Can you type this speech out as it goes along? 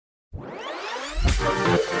G'day,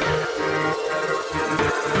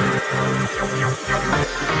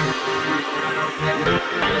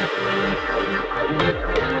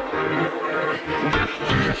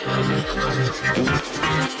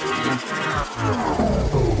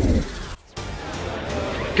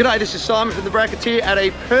 this is Simon from The Bracketeer at a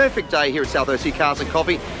perfect day here at South Sea Cars and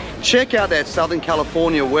Coffee. Check out that Southern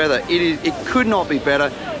California weather. It could not be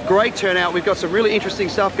better. Great turnout. We've got some really interesting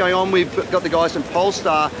stuff going on. We've got the guys from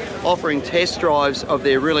Polestar offering test drives of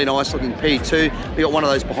their really nice looking P2. We've got one of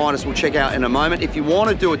those behind us we'll check out in a moment. If you want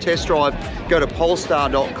to do a test drive, go to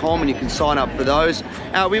polestar.com and you can sign up for those.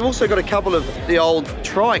 We've also got a couple of the old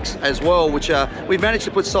trikes as well, which we've managed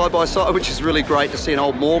to put side by side, which is really great to see, an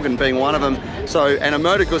old Morgan being one of them, and a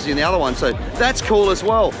Motor Guzzi in the other one, so that's cool as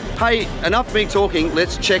well. Hey, enough of me talking,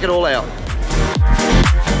 let's check it all out.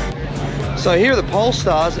 So here are the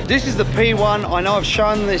Polestars. This is the P1. I know I've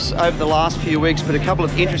shown this over the last few weeks, but a couple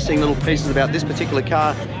of interesting little pieces about this particular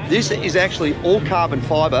car. This is actually all carbon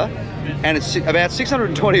fiber and it's about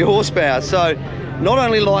 620 horsepower. So not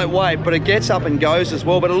only lightweight, but it gets up and goes as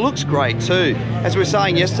well, but it looks great too. As we were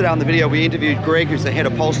saying yesterday on the video, we interviewed Greg, who's the head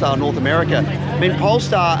of Polestar North America. I mean,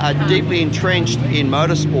 Polestar are deeply entrenched in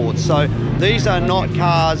motorsports. So these are not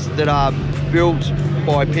cars that are built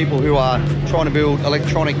by people who are trying to build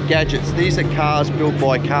electronic gadgets. These are cars built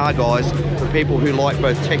by car guys for people who like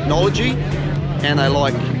both technology and they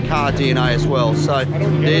like car DNA as well. So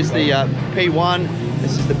there's the P1,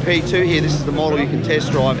 this is the P2 here, this is the model you can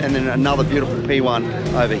test drive, and then another beautiful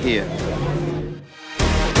P1 over here.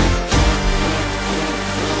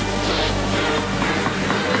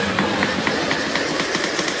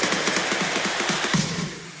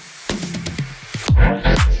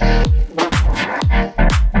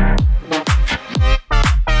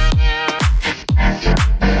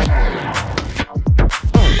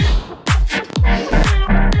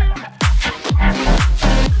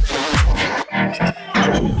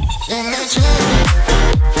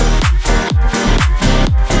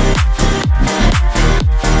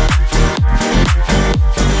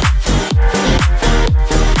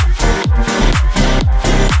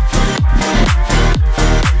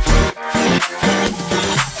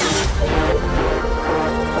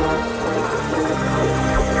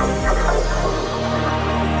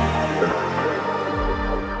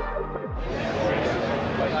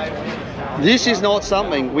 This is not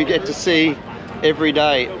something we get to see every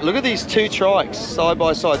day. Look at these two trikes side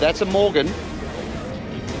by side. That's a Morgan.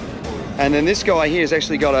 And then this guy here has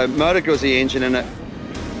actually got a Motor Guzzi engine in it.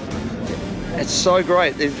 It's so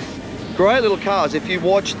great. They're great little cars. If you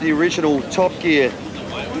watch the original Top Gear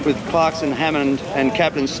with Clarkson, Hammond and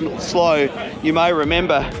Captain Slow, you may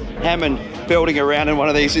remember Hammond belting around in one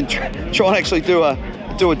of these and trying to actually do a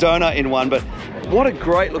donut in one. But what a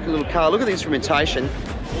great looking little car. Look at the instrumentation.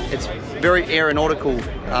 It's very aeronautical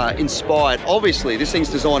inspired. Obviously, this thing's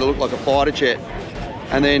designed to look like a fighter jet.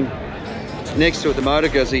 And then next to it, the Motor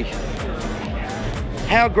Guzzi.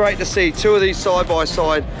 How great to see two of these side by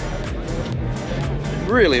side.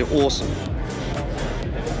 Really awesome.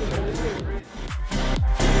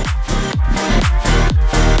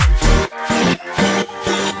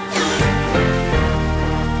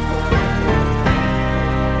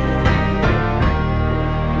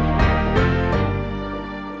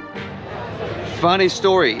 Funny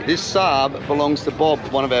story, this Saab belongs to Bob,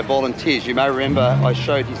 one of our volunteers. You may remember I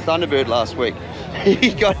showed his Thunderbird last week.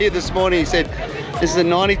 He got here this morning, he said, this is a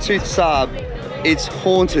 92 Saab, it's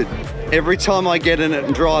haunted. Every time I get in it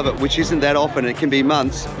and drive it, which isn't that often, it can be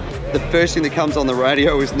months, the first thing that comes on the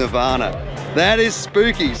radio is Nirvana. That is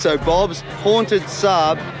spooky. So Bob's haunted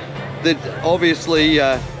Saab that obviously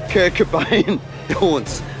Kurt Cobain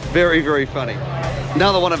haunts. Very, very funny.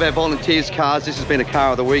 Another one of our volunteers' cars. This has been a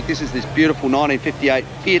car of the week. This is this beautiful 1958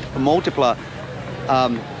 Fiat Multipla.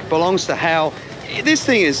 Belongs to Hal. This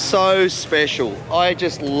thing is so special. I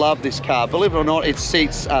just love this car. Believe it or not, it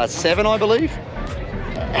seats 7, I believe.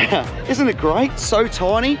 Isn't it great? So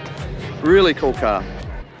tiny. Really cool car.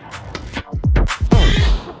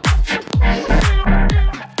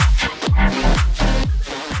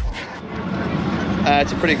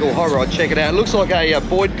 It's a pretty cool hot rod. Check it out. It looks like a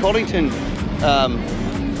Boyd Coddington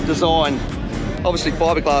design. Obviously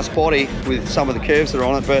fiberglass body with some of the curves that are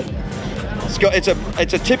on it, but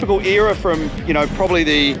it's a typical era from, you know, probably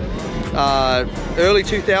the early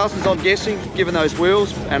 2000s, I'm guessing, given those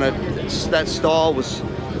wheels, and that style was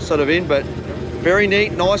sort of in, but very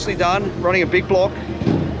neat, nicely done, running a big block,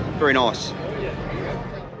 very nice.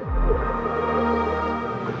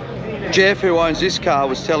 Jeff, who owns this car,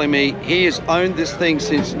 was telling me he has owned this thing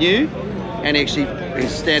since new, and actually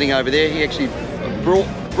he's standing over there. He actually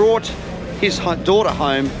brought his daughter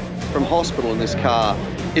home from hospital in this car.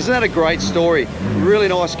 Isn't that a great story? Really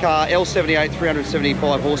nice car, L78,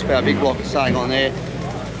 375 horsepower, big block starting on there.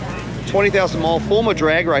 20,000 mile former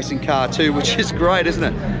drag racing car too, which is great, isn't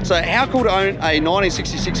it? So how cool to own a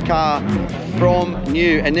 1966 car from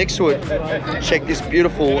new, and next to it, check this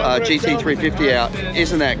beautiful GT350 out.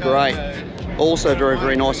 Isn't that great? Also very,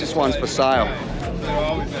 very nice. This one's for sale.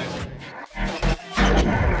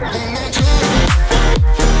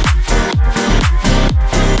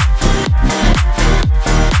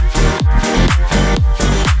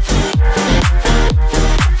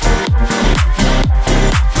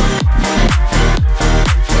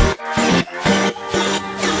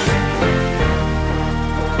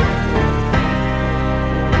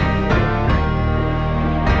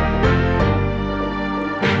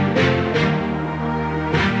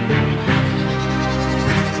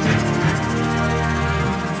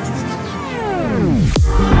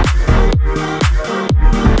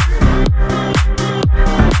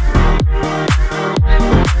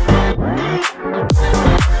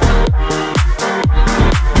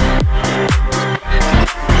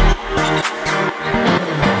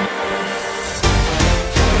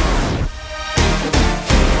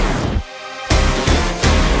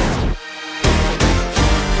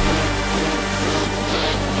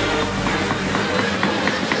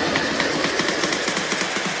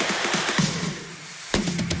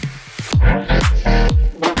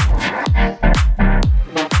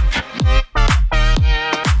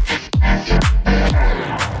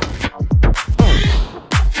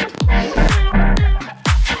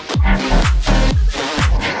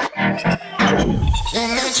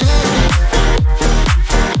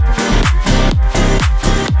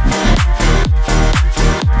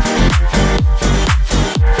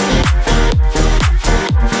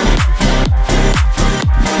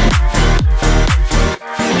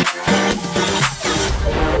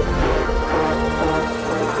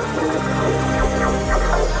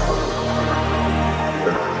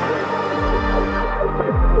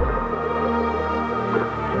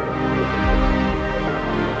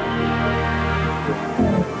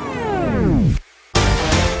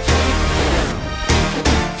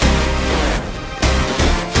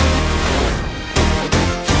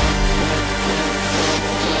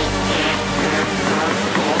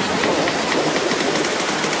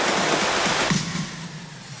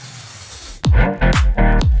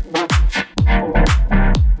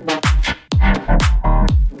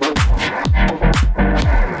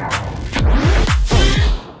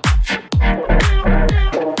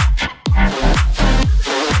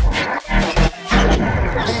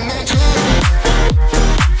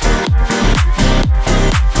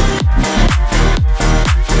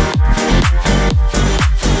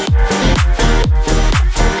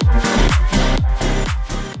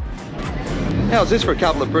 How's this for a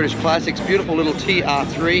couple of British classics? Beautiful little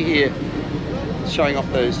TR3 here, showing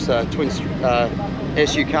off those twin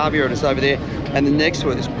SU carburetors over there. And the next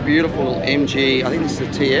one, this beautiful MG, I think this is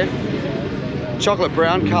a TF. Chocolate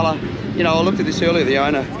brown colour. You know, I looked at this earlier, the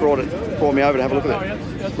owner brought me over to have a look at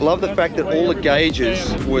it. Love the fact that all the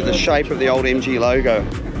gauges were the shape of the old MG logo.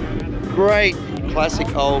 Great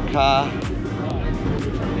classic old car.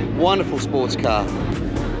 Wonderful sports car.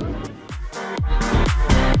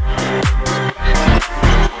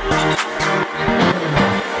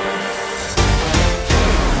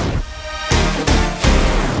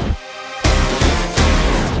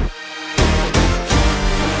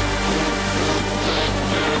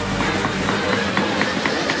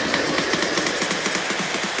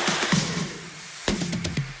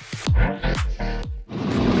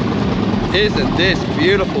 Isn't this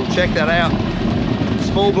beautiful? Check that out.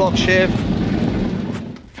 Small block Chev.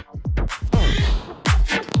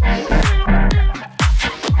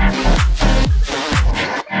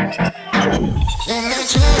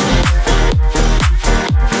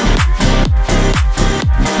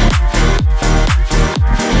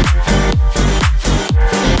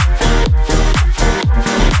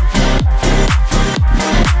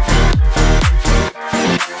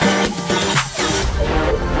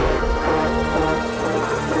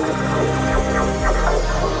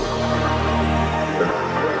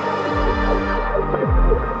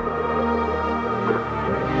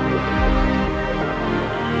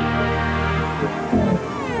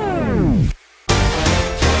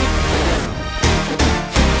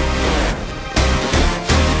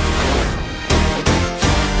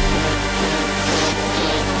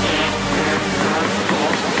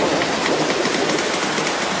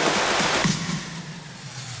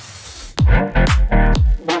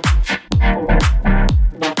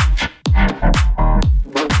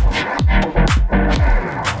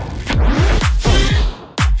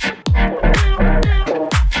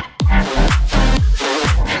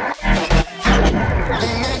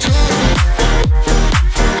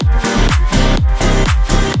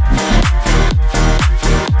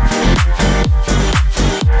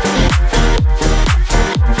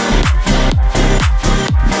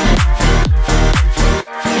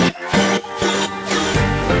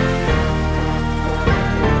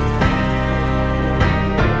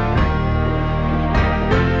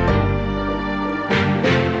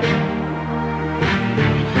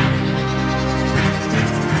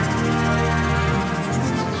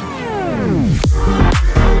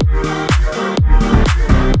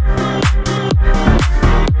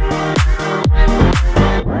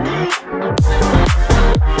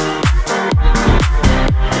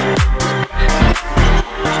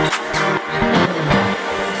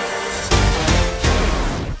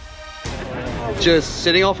 just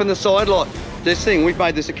sitting off in the side lot. This thing, we've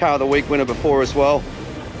made this a car of the week winner before as well.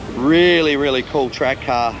 Really, really cool track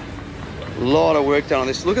car. A lot of work done on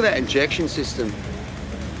this. Look at that injection system.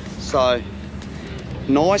 So,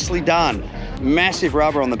 nicely done. Massive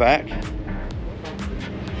rubber on the back.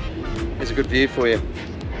 There's a good view for you.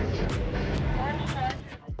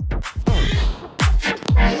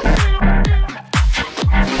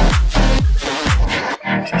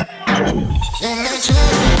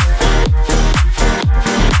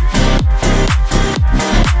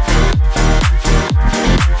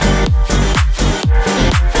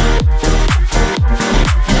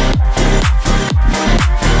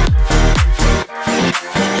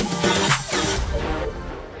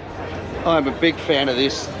 I'm a big fan of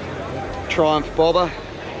this Triumph bobber.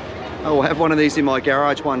 I will have one of these in my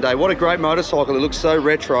garage one day. What a great motorcycle. It looks so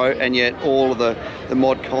retro, and yet all of the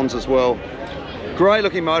mod cons as well. Great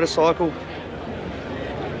looking motorcycle.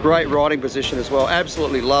 Great riding position as well.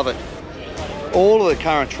 Absolutely love it. All of the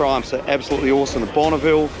current Triumphs are absolutely awesome. The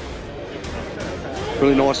Bonneville,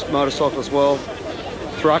 really nice motorcycle as well.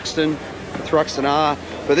 Thruxton, the Thruxton R.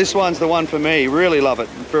 But this one's the one for me. Really love it.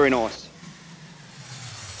 Very nice.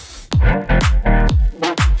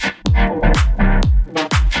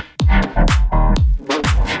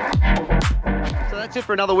 That's it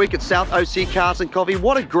for another week at South OC Cars and Coffee.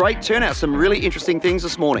 What a great turnout. Some really interesting things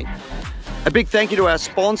this morning. A big thank you to our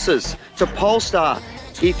sponsors, to Polestar.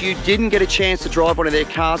 If you didn't get a chance to drive one of their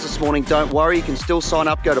cars this morning, don't worry, you can still sign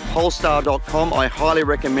up. Go to polestar.com. I highly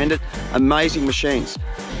recommend it. Amazing machines.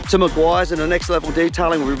 To Maguire's and the Next Level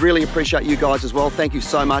Detailing, we really appreciate you guys as well. Thank you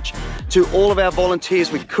so much. To all of our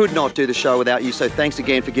volunteers, we could not do the show without you, so thanks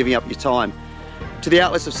again for giving up your time. To the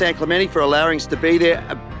Outlets of San Clemente for allowing us to be there.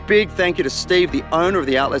 A big thank you to Steve, the owner of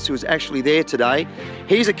the Outlets, who was actually there today.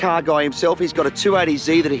 He's a car guy himself. He's got a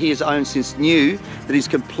 280Z that he has owned since new, that he's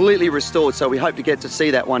completely restored, so we hope to get to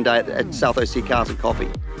see that one day at South OC Cars and Coffee.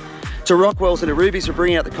 To Rockwell's and the Rubies for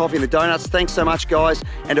bringing out the coffee and the donuts, thanks so much, guys,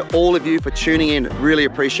 and to all of you for tuning in. Really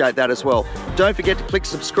appreciate that as well. Don't forget to click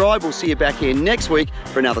subscribe. We'll see you back here next week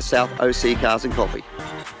for another South OC Cars and Coffee.